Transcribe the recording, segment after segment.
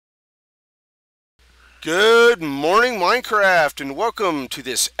Good morning, Minecraft, and welcome to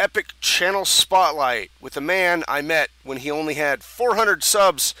this epic channel spotlight with a man I met when he only had 400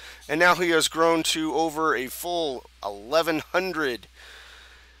 subs, and now he has grown to over a full 1,100.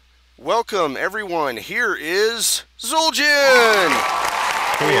 Welcome, everyone. Here is Zueljin.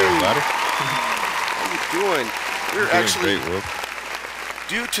 Hey, everybody. How you doing? We're Doing actually, great, Will.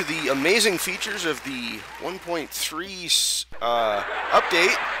 due to the amazing features of the 1.3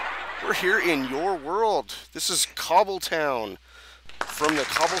 update, we're here in your world. This is Cobbletown from the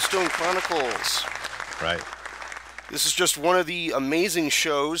Cobblestone Chronicles. Right. This is just one of the amazing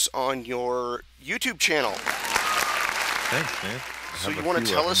shows on your YouTube channel. Thanks, man. So you want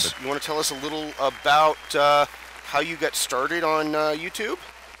to tell us? You want to tell us a little about how you got started on YouTube?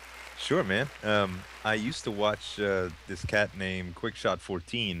 Sure, man. I used to watch this cat named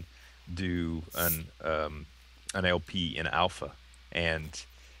QuickShot14 do an LP in alpha, and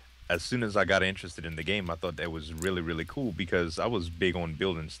as soon as I got interested in the game, I thought that was really, really cool because I was big on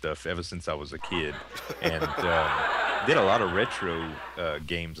building stuff ever since I was a kid, and did a lot of retro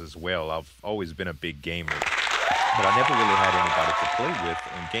games as well. I've always been a big gamer, but I never really had anybody to play with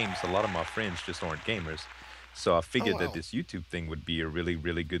on games. A lot of my friends just aren't gamers, so I figured that this YouTube thing would be a really,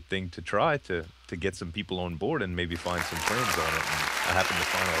 really good thing to try to get some people on board and maybe find some friends on it. And I happen to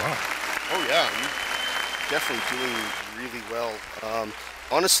find a lot. Oh yeah, you're definitely doing really well.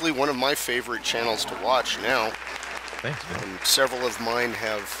 Honestly, one of my favorite channels to watch now. Thanks, man. Several of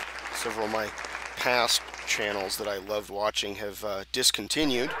my past channels that I loved watching have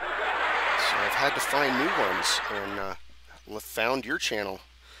discontinued. So I've had to find new ones, and found your channel.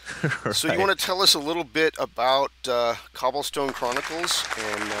 Right. So you want to tell us a little bit about Cobblestone Chronicles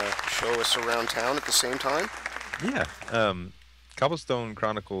and show us around town at the same time? Yeah. Cobblestone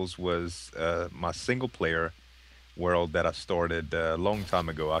Chronicles was my single-player world that I started a long time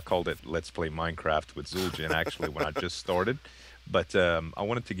ago. I called it Let's Play Minecraft with Zueljin, actually, when I just started. But I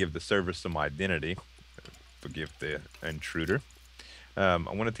wanted to give the server some identity. Forgive the intruder. I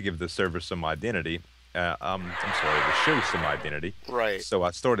wanted to give the server some identity. I'm sorry, the show some identity. Right. So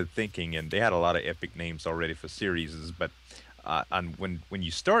I started thinking, and they had a lot of epic names already for series, but when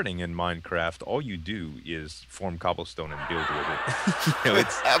you're starting in Minecraft, all you do is form cobblestone and build with it.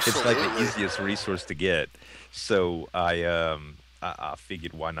 It's like the easiest resource to get. So I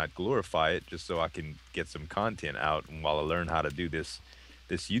figured, why not glorify it, just so I can get some content out, and while I learn how to do this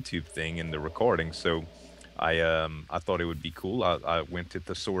YouTube thing and the recording. So I thought it would be cool. I went to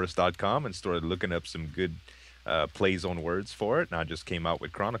thesaurus.com and started looking up some good plays on words for it, and I just came out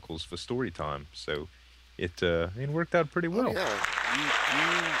with Chronicles for story time. So it worked out pretty well. Oh, yeah,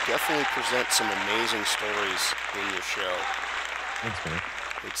 you definitely present some amazing stories in your show. Thanks, man.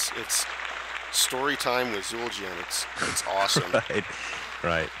 It's story time with Zueljin. It's awesome.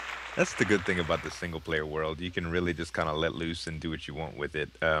 Right. That's the good thing about the single player world. You can really just kind of let loose and do what you want with it.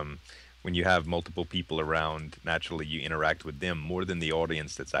 When you have multiple people around, naturally you interact with them more than the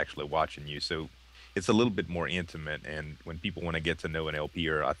audience that's actually watching you. So it's a little bit more intimate, and when people want to get to know an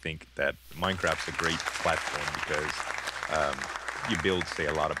LPer, I think that Minecraft's a great platform because your builds say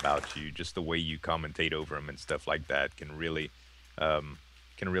a lot about you. Just the way you commentate over them and stuff like that can really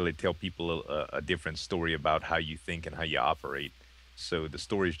tell people a different story about how you think and how you operate. So the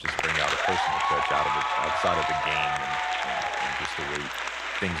stories just bring out a personal touch out of it, outside of the game, and just the way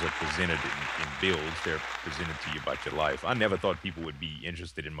things are presented in builds. They're presented to you about your life. I never thought people would be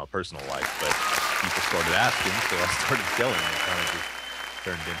interested in my personal life, but people started asking, so I started telling them. It kind of just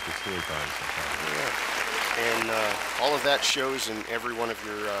turned into story time sometimes. Yeah. And all of that shows in every one of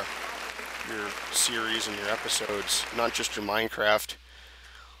your series and your episodes, not just your Minecraft.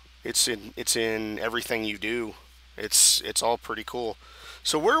 It's in everything you do. It's all pretty cool.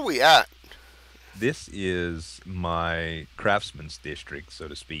 So where are we at? This is my craftsman's district, so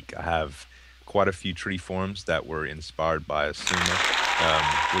to speak. I have quite a few tree forms that were inspired by Asuma.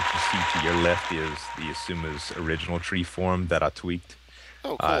 What you see to your left is the Asuma's original tree form that I tweaked.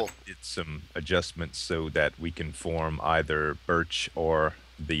 Oh, cool. I did some adjustments so that we can form either birch or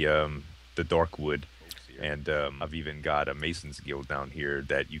the dark wood. And I've even got a mason's guild down here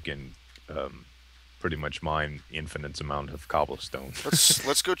that you can pretty much mine infinite amount of cobblestone.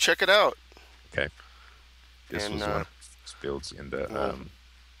 Let's go check it out. Okay. This was one of the builds in the.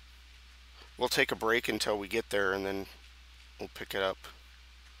 We'll take a break until we get there, and then we'll pick it up.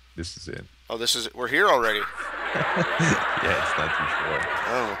 This is it. Oh, this is it. We're here already. Yeah, it's not too short.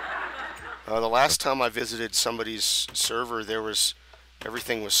 Oh. The last time I visited somebody's server,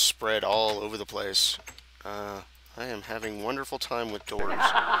 everything was spread all over the place. I am having wonderful time with doors.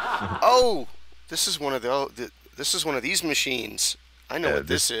 Oh, this is one of these machines. I know what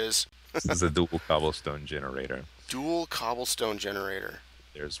this is. This is a dual cobblestone generator. Dual cobblestone generator.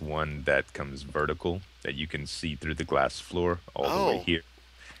 There's one that comes vertical that you can see through the glass floor all the way Oh, here,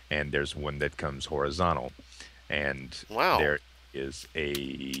 and there's one that comes horizontal. And wow. there is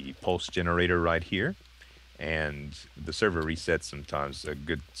a pulse generator right here, and the server resets sometimes. A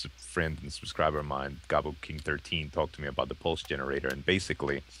good friend and subscriber of mine, Gobble King 13, talked to me about the pulse generator, and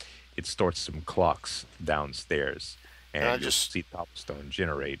basically it starts some clocks downstairs, And I and you'll just, see cobblestone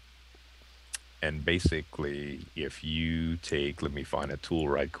generate. And basically, if you take, let me find a tool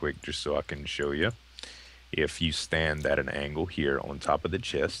right quick just so I can show you. If you stand at an angle here on top of the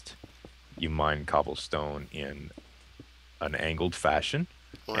chest, you mine cobblestone in an angled fashion,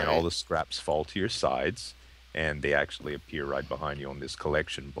 and all right. the scraps fall to your sides, and they actually appear right behind you on this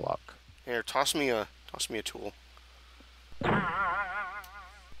collection block. Here, toss me a tool.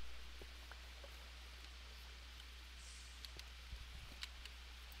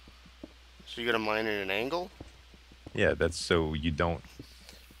 So you got to mine at an angle? Yeah, that's so you don't.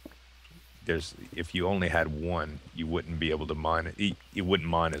 There's if you only had one, you wouldn't be able to mine it. It wouldn't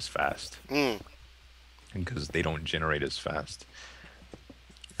mine as fast Hmm. because they don't generate as fast.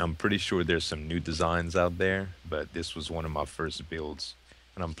 I'm pretty sure there's some new designs out there, but this was one of my first builds,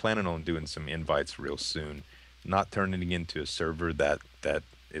 and I'm planning on doing some invites real soon. Not turning it into a server that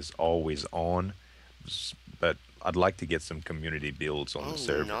is always on, but I'd like to get some community builds on the Oh,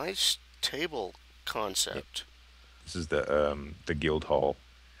 server. nice table Yeah, concept. this is the guild hall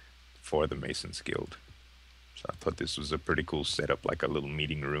for the Masons Guild. So I thought this was a pretty cool setup, like a little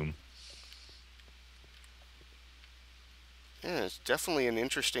meeting room. Yeah, it's definitely an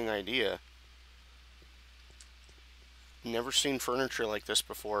interesting idea. Never seen furniture like this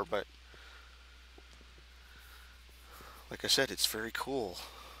before, but like I said, it's very cool.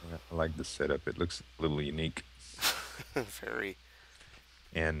 Yeah, I like the setup. It looks a little unique. Very.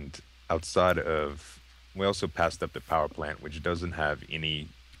 And outside of, we also passed up the power plant, which doesn't have any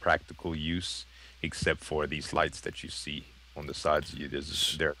practical use except for these lights that you see on the sides.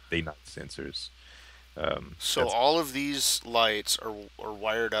 They're day-night sensors. So That's all of these lights are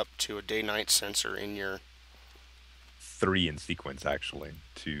wired up to a day-night sensor in your. three in sequence actually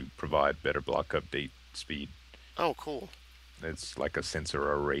to provide better block update speed. Oh, cool. It's like a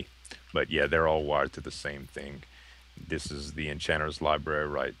sensor array. But yeah, they're all wired to the same thing. This is the Enchanter's Library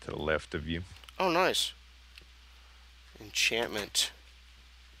right to the left of you. Oh, nice. Enchantment.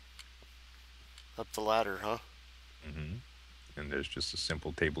 Up the ladder, huh? hmm And there's just a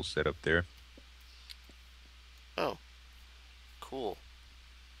simple table set up there. Oh, cool.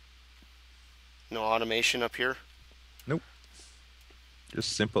 No automation up here? Nope,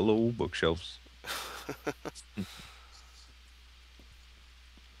 just simple old bookshelves.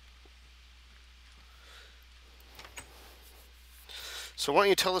 So why don't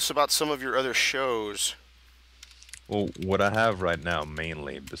you tell us about some of your other shows? Well, what I have right now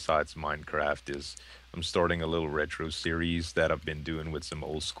mainly, besides Minecraft, is I'm starting a little retro series that I've been doing with some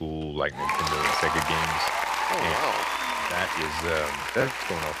old school like Nintendo and Sega games, Oh, and wow. that's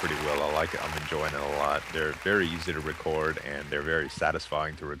going on pretty well. I like it. I'm enjoying it a lot. They're very easy to record, and they're very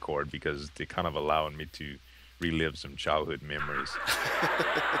satisfying to record because they kind of allowing me to relive some childhood memories.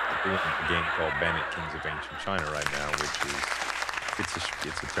 I'm doing a game called Bandit Kings of Ancient China right now, which is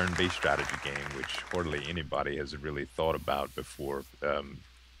it's a turn-based strategy game which hardly anybody has really thought about before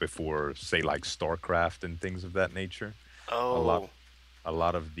say like StarCraft and things of that nature. A lot Oh, a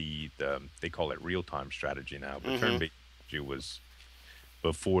lot of the they call it real-time strategy now, but mm-hmm. turn-based strategy was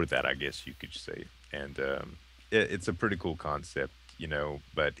before that, I guess you could say. And it's a pretty cool concept,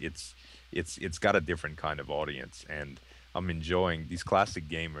 but it's got a different kind of audience, and I'm enjoying these classic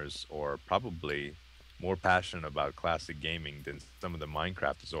gamers are probably more passionate about classic gaming than some of the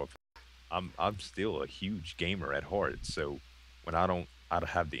Minecrafters are. I'm still a huge gamer at heart, so when I don't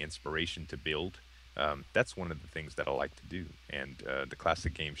have the inspiration to build, that's one of the things that I like to do, and the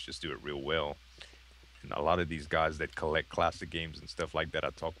classic games just do it real well. And a lot of these guys that collect classic games and stuff like that,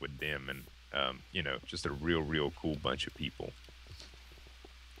 I talk with them, and just a real cool bunch of people.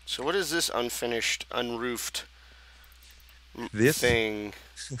 So what is this unfinished, unroofed This thing?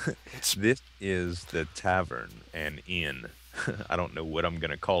 It's this is the tavern and inn. I don't know what I'm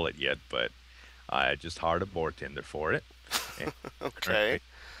gonna call it yet, but I just hired a bartender for it, and okay.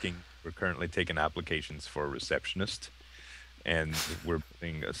 currently we're currently taking applications for a receptionist, and we're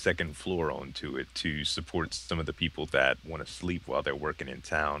putting a second floor onto it to support some of the people that want to sleep while they're working in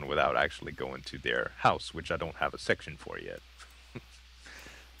town without actually going to their house, which I don't have a section for yet.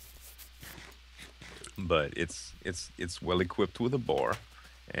 But it's well equipped with a bar,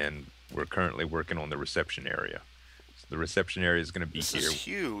 and we're currently working on the reception area. So the reception area is going to be This here. is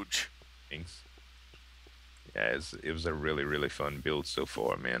huge. Thanks. Yeah, it was a really, really fun build so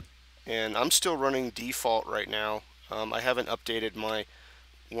far, man. And I'm still running default right now. I haven't updated my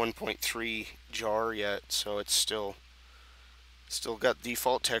 1.3 jar yet, so it's still got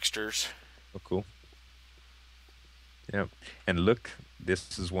default textures. Oh, cool. Yeah. And look,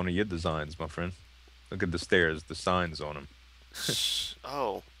 this is one of your designs, my friend. Look at the stairs, the signs on them.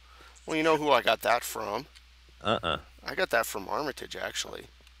 Oh, well, you know who I got that from? Uh-uh. I got that from Armitage, actually.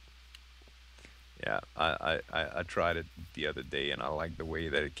 Yeah, I tried it the other day and I liked the way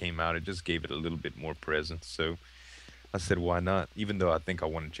that it came out. It just gave it a little bit more presence. So I said, why not? Even though I think I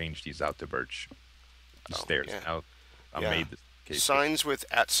want to change these out to birch. The Oh, stairs yeah. out. I Yeah. made this case for Signs with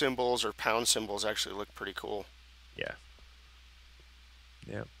at symbols or pound symbols actually look pretty cool. yeah.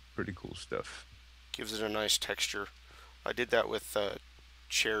 Yeah, pretty cool stuff. Gives it a nice texture. I did that with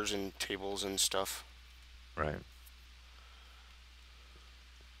chairs and tables and stuff. Right.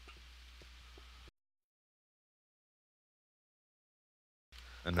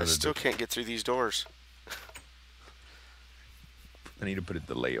 I Another still can't get through these doors. I need to put a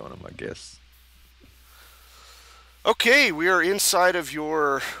delay on them, I guess. Okay, we are inside of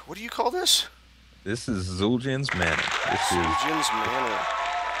your. What do you call this? This is Zueljin's Manor. This is Zueljin's Manor,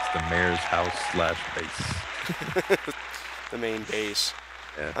 the mayor's house slash base. the main base.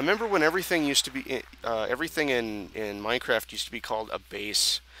 Yeah, I remember when everything used to be. Everything in Minecraft used to be called a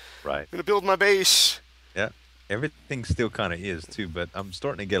base. right. I'm gonna build my base. Yeah. Everything still kind of is too, but I'm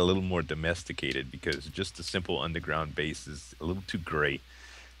starting to get a little more domesticated because just the simple underground base is a little too gray.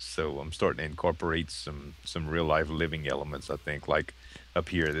 So I'm starting to incorporate some real life living elements, I think. Like up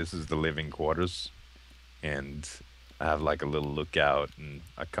here, this is the living quarters, and I have like a little lookout, and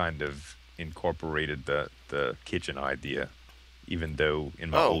I kind of incorporated the kitchen idea, even though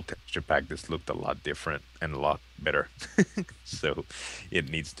in my Oh, old texture pack this looked a lot different and a lot better. So it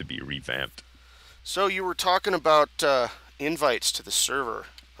needs to be revamped. so you were talking about invites to the server.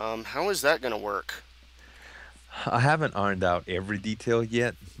 How is that gonna work? I haven't ironed out every detail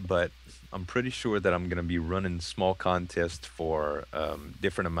yet, but I'm pretty sure that I'm going to be running small contests for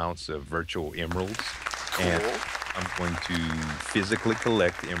different amounts of virtual emeralds, and Cool. I'm going to physically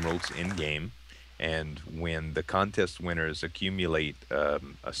collect emeralds in game. And when the contest winners accumulate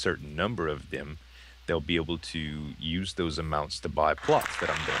a certain number of them, they'll be able to use those amounts to buy plots that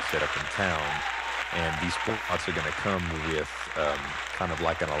I'm going to set up in town. And these plots are going to come with kind of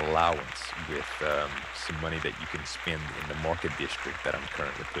like an allowance with some money that you can spend in the market district that I'm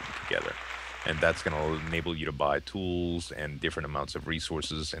currently putting together. And that's going to enable you to buy tools and different amounts of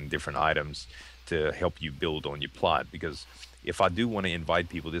resources and different items to help you build on your plot. Because if I do want to invite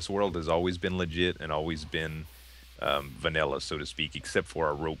people, this world has always been legit and always been vanilla, so to speak, except for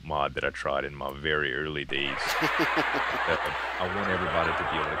a rope mod that I tried in my very early days. I want everybody to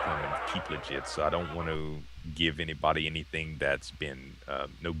be able to come and keep legit, so I don't want to give anybody anything that's been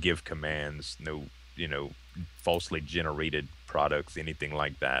no give commands, no falsely generated products, anything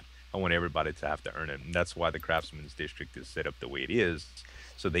like that. I want everybody to have to earn it, and that's why the Craftsman's District is set up the way it is,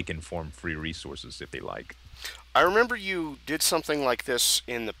 so they can form free resources if they like. I remember you did something like this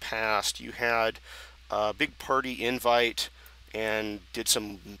in the past. You had a big party invite and did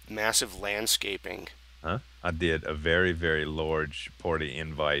some massive landscaping. Huh? I did a very, very large party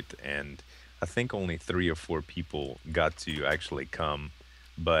invite, and I think only 3 or 4 people got to actually come.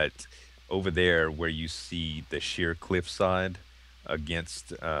 But over there, where you see the sheer cliffside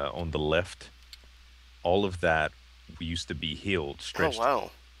against on the left, all of that used to be healed, Oh, stretched in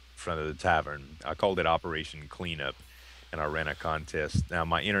wow. front of the tavern. I called it Operation Cleanup, and I ran a contest. Now,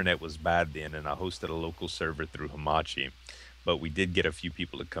 my internet was bad then, and I hosted a local server through Hamachi, but we did get a few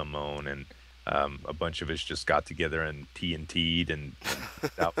people to come on, and a bunch of us just got together and TNT'd and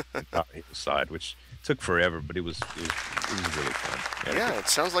out the entire hillside, which took forever, but it was really fun. We had a Yeah, good it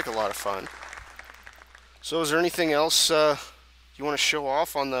sounds like a lot of fun. So, is there anything else you want to show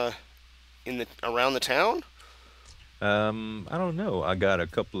off on the in the around the town? I don't know. I got a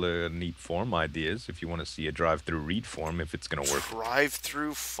couple of neat form ideas. If you want to see a drive-through read form, if it's gonna work.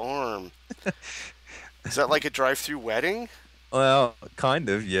 Drive-through farm. Is that like a drive-through wedding? Well, kind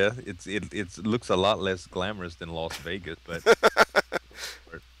of, yeah. It looks a lot less glamorous than Las Vegas, but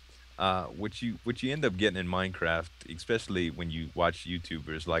what you end up getting in Minecraft, especially when you watch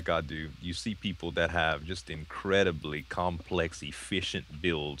YouTubers like I do, you see people that have just incredibly complex, efficient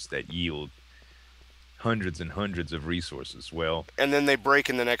builds that yield hundreds and hundreds of resources. Well, And then they break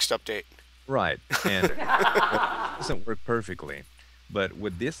in the next update. right, and well, it doesn't work perfectly. But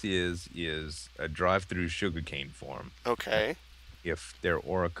what this is a drive-through sugarcane farm. Okay. If there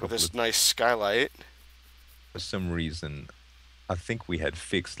are a With couple this of nice skylight. for some reason, I think we had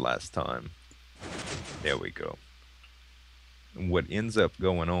fixed last time. There we go. And what ends up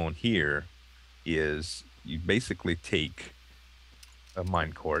going on here is you basically take a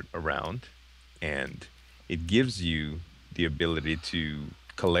minecart around, and it gives you the ability to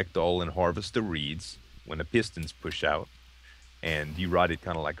collect all and harvest the reeds when the pistons push out, and you ride it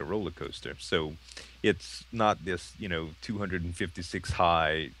kind of like a roller coaster. So it's not this, 256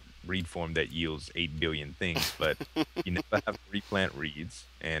 high reed form that yields 8 billion things, but you never have to replant reeds.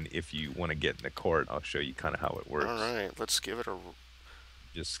 And if you want to get in the cart, I'll show you kind of how it All works. right, let's give it a.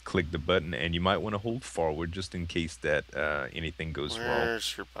 Just click the button, and you might want to hold forward just in case that anything goes wrong.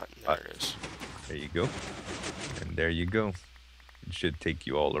 Where's your button? There it is. There you go. And there you go. It should take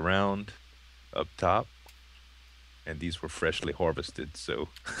you all around up top. And these were freshly harvested, so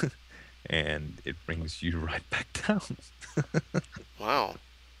and it brings you right back down. Wow.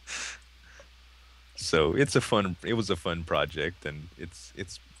 So it was a fun project, and it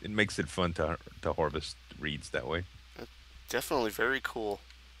makes it fun to harvest reeds that way. Definitely very cool.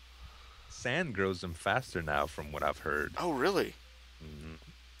 Sand grows them faster now, from what I've heard. Oh, really? Mhm.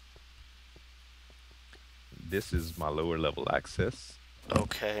 This is my lower level access,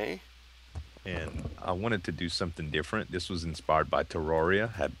 Okay. and I wanted to do something different. This was inspired by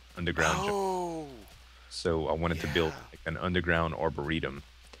Terraria, had underground, Oh, so I wanted to build yeah. like an underground arboretum,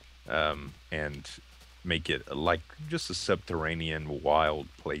 and make it like just a subterranean wild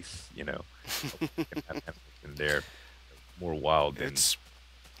place. You can have animals in there, more wild than It's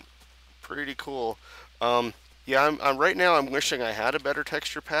pretty cool. Um, yeah, I'm right now. I'm wishing I had a better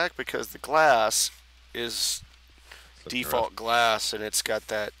texture pack because the glass is it's looking rough. default glass and it's got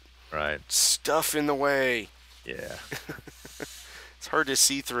that Right? stuff in the way. Yeah. It's hard to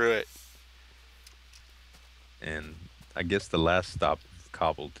see through it. And I guess the last stop of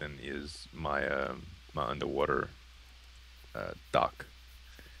Cobbleton is my underwater dock.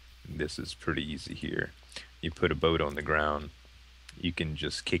 This is pretty easy here. You put a boat on the ground, you can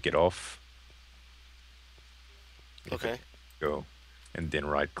just kick it off, let it Okay. go, and then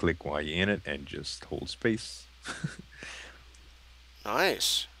right click while you're in it and just hold space.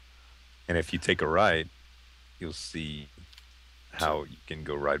 Nice. And if you take a right, you'll see So how you can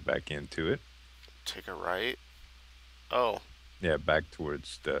go right back into it. take a right. Oh, Yeah, back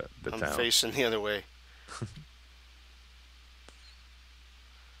towards the I'm town. facing the other way.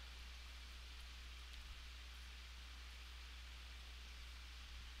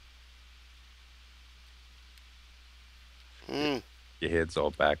 Your, Mm, your head's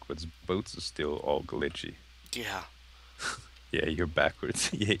all backwards. Boats are still all glitchy. yeah. Yeah, you're backwards.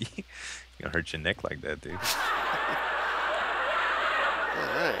 Yeah, you gonna hurt your neck like that, dude. All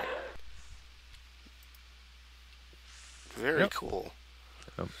right. Very Yep. cool.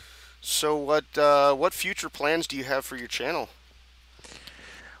 Yep. So what future plans do you have for your channel?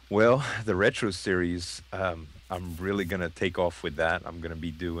 Well, the retro series, I'm really gonna take off with that. I'm gonna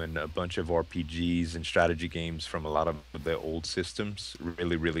be doing a bunch of RPGs and strategy games from a lot of the old systems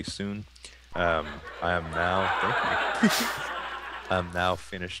really, really soon. I am now, thank you. I'm now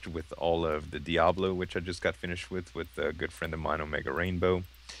finished with all of the Diablo, which I just got finished with a good friend of mine, Omega Rainbow,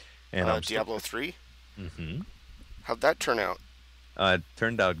 and I'm still. Diablo 3? Mhm. How'd that turn out? It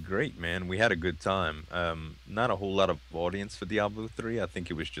turned out great, man. We had a good time. Not a whole lot of audience for Diablo 3. I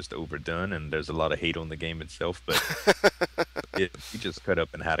think it was just overdone, and there's a lot of hate on the game itself. But we just cut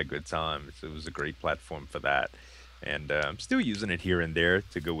up and had a good time. So it was a great platform for that. And I'm still using it here and there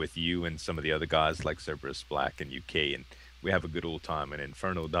to go with you and some of the other guys like Cerberus Black and UK, and we have a good old time. And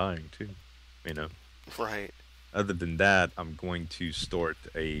Inferno Dying too, you know. Right. Other than that, I'm going to start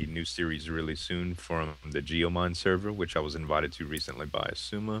a new series really soon from the Geomine server, which I was invited to recently by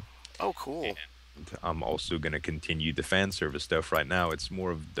Asuma. Oh, cool. And I'm also going to continue the fan service stuff right now. It's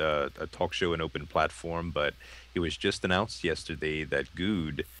more of a talk show and open platform, but it was just announced yesterday that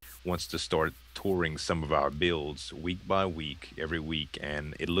Good wants to start touring some of our builds week by week, every week,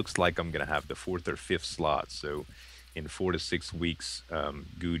 and it looks like I'm going to have the fourth or fifth slot. So in 4 to 6 weeks,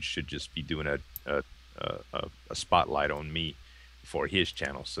 Good should just be doing a spotlight on me for his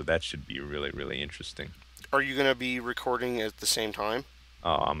channel. So that should be really, really interesting. Are you gonna be recording at the same time?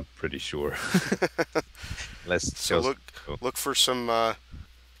 I'm pretty sure. Let's So just go. look for some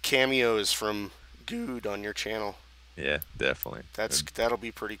cameos from Good on your channel. Yeah, definitely. That'll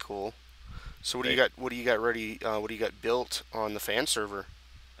be pretty cool. So what do you Great. got? What do you got ready? What do you got built on the fan server?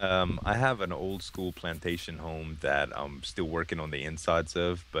 I have an old school plantation home that I'm still working on the insides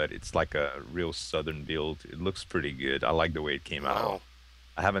of, but it's like a real southern build. It looks pretty good. I like the way it came out. Wow.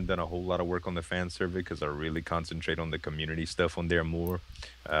 I haven't done a whole lot of work on the fan survey because I really concentrate on the community stuff on there more.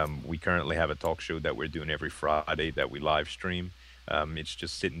 We currently have a talk show that we're doing every Friday that we live stream, It's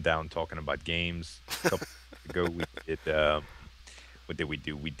just sitting down talking about games. A couple weeks ago, we did what did we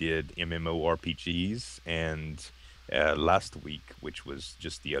do? We did MMORPGs, and last week, which was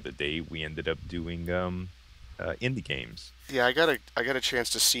just the other day, we ended up doing indie games. Yeah, I got a chance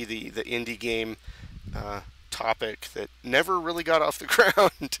to see the indie game uh, topic that never really got off the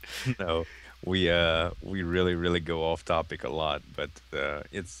ground. No, we really go off topic a lot, but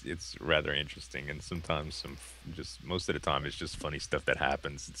it's rather interesting, and sometimes just most of the time it's just funny stuff that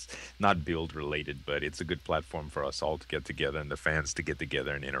happens. It's not build related, but it's a good platform for us all to get together and the fans to get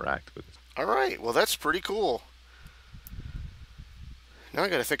together and interact with. All right, well that's pretty cool. Now I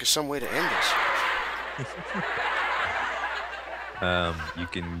got to think of some way to end this.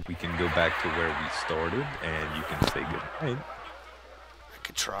 We can go back to where we started, and you can say goodnight. I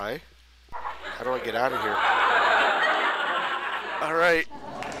could try. How do I get out of here? All right,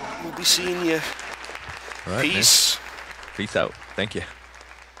 we'll be seeing you. All right, man. Peace. Peace out. Thank you.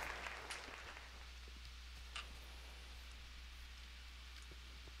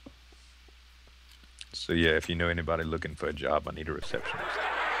 So yeah, if you know anybody looking for a job, I need a receptionist.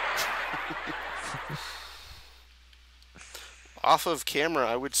 Off of camera,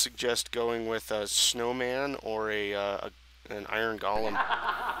 I would suggest going with a snowman or an iron golem.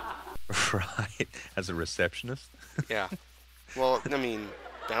 Right, as a receptionist. Yeah. Well, I mean,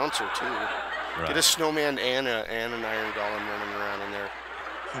 bouncer too. Get a Right. snowman and an iron golem running around in there.